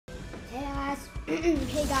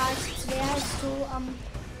Hey guys, today I have to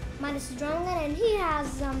Midas Drum Gun, and he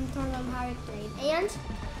has turned on Harry Blade, and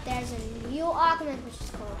there's a new augment which is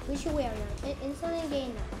called Which You Wear Now. It instantly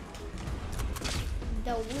gain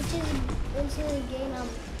the witches instantly gain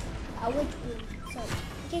a witch broom. So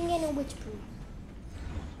you can gain a witch broom.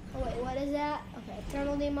 Oh wait, what is that? Okay,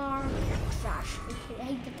 thermal DMR, trash. I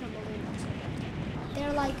hate the thermal DMR.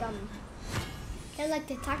 They're like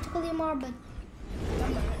the tactical DMR, but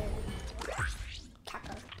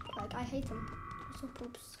like I hate them. They're so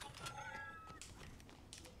poops.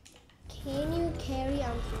 Can you carry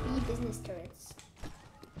on 3 business turrets?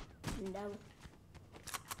 No.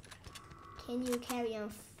 Can you carry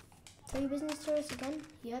on 3 business turrets again?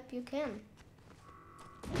 Yep, you can.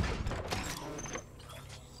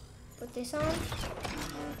 Put this on.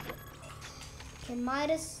 Okay,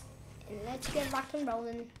 Midas, and let's get rock and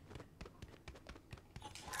rolling.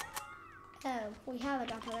 Oh, we have a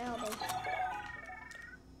Dr. Elbow.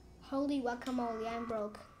 Holy guacamole, I'm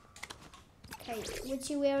broke. Okay, which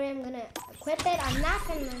you wear? I'm gonna equip it. I'm not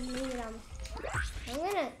gonna need I'm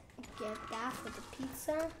gonna get that for the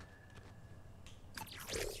pizza.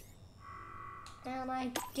 And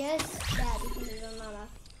I guess that because there's another.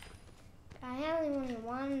 I have only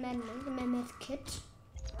one med kit.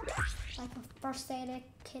 Like a first aid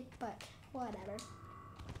kit, but whatever.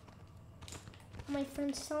 My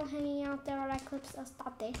friend's still hanging out there at Eclipse. I'll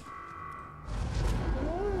stop there.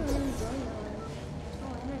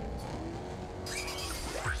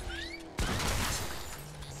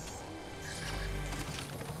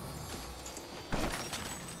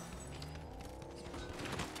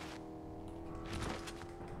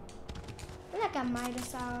 I got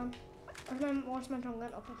Midas where's my drum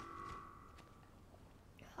gun? Okay.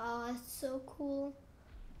 Oh, it's so cool.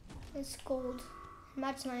 It's gold.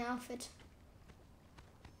 Match my outfit.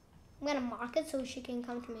 I'm gonna mark it so she can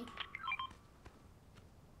come to me.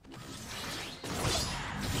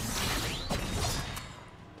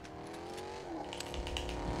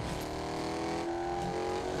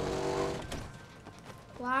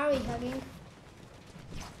 Why are we hugging?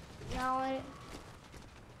 No,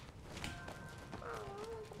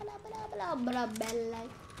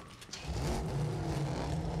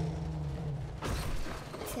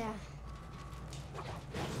 yeah.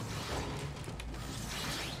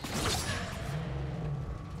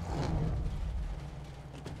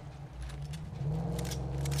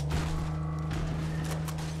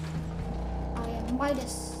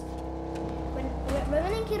 Midas. When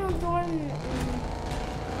Revenant Kid on Thorn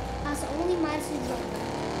has only Midas' drum.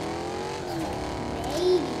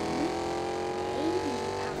 Maybe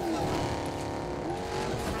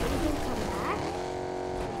can come back.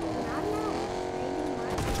 Not now. Maybe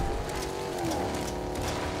Midas.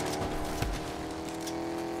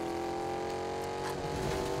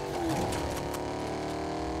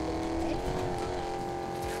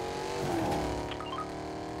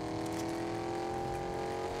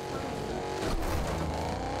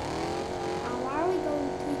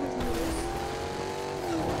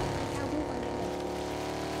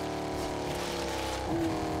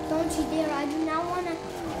 Don't you dare, I do not want to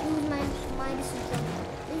lose my Midas drum.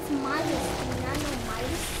 It's Midas, I do not know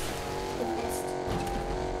Midas the best.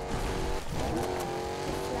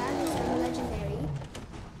 That is a legendary.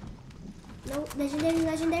 No,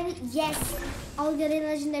 legendary, yes! I'll get a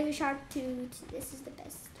legendary sharp too. This is the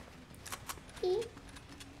best.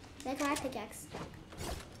 Like my pickaxe.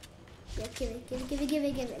 Yeah, give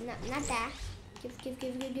it. Not that. Give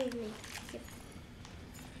me. Give.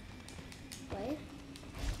 Wait.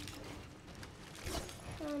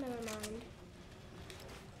 Oh, never mind.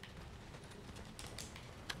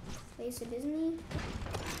 Face of Disney.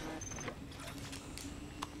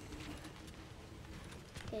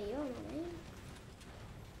 Okay, you're right.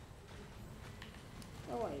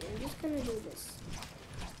 Oh wait, I'm just gonna do this.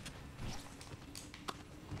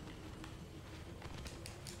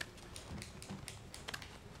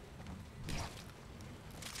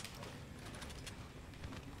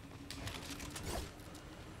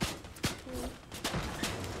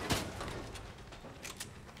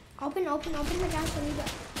 Open the gas for me,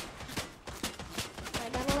 but I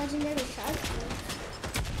got a legendary shark.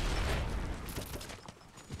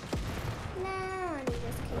 No, I need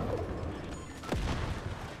this key.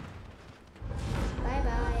 Bye.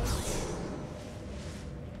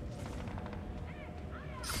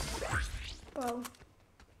 Bro.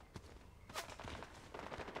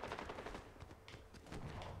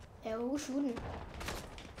 Yeah, who's shooting?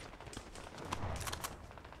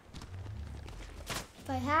 If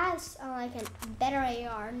I had like a better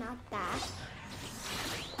AR, not that.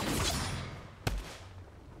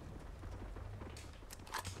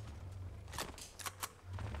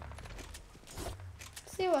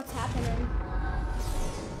 see what's happening.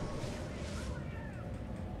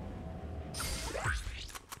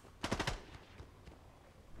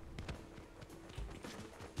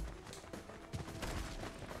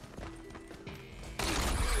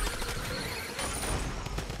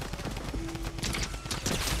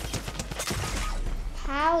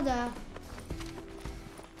 Powder.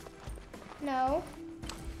 No.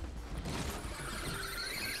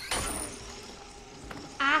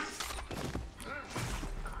 Ah.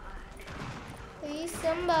 Please,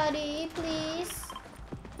 somebody, please.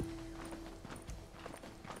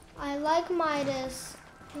 I like Midas.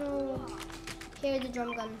 No. Here's the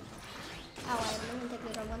drum gun. Oh, I'm gonna take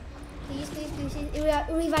the drum gun. Please, please, please, please.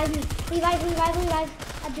 Revive me. Revive.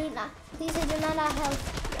 I do not. Please, I do not have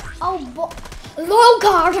health. Oh, low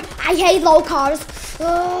cars. I hate low cars.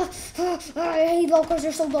 I hate low cars.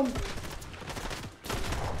 They're so dumb.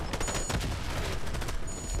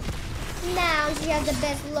 Now she has the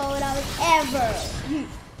best loadout ever.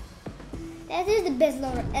 That is the best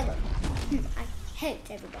loadout ever. I hate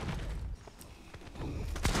everybody.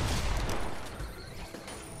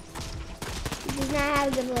 You do not have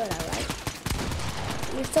a good loadout, right?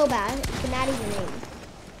 You're so bad, you cannot even aim.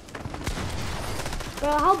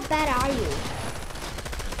 Bro, how bad are you?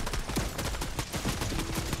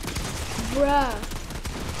 Bruh.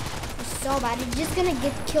 You're so bad, you're just gonna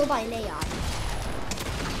get killed by an AI.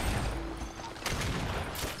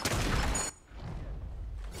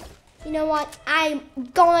 You know what? I'm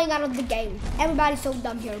going out of the game. Everybody's so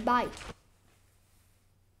dumb here. Bye.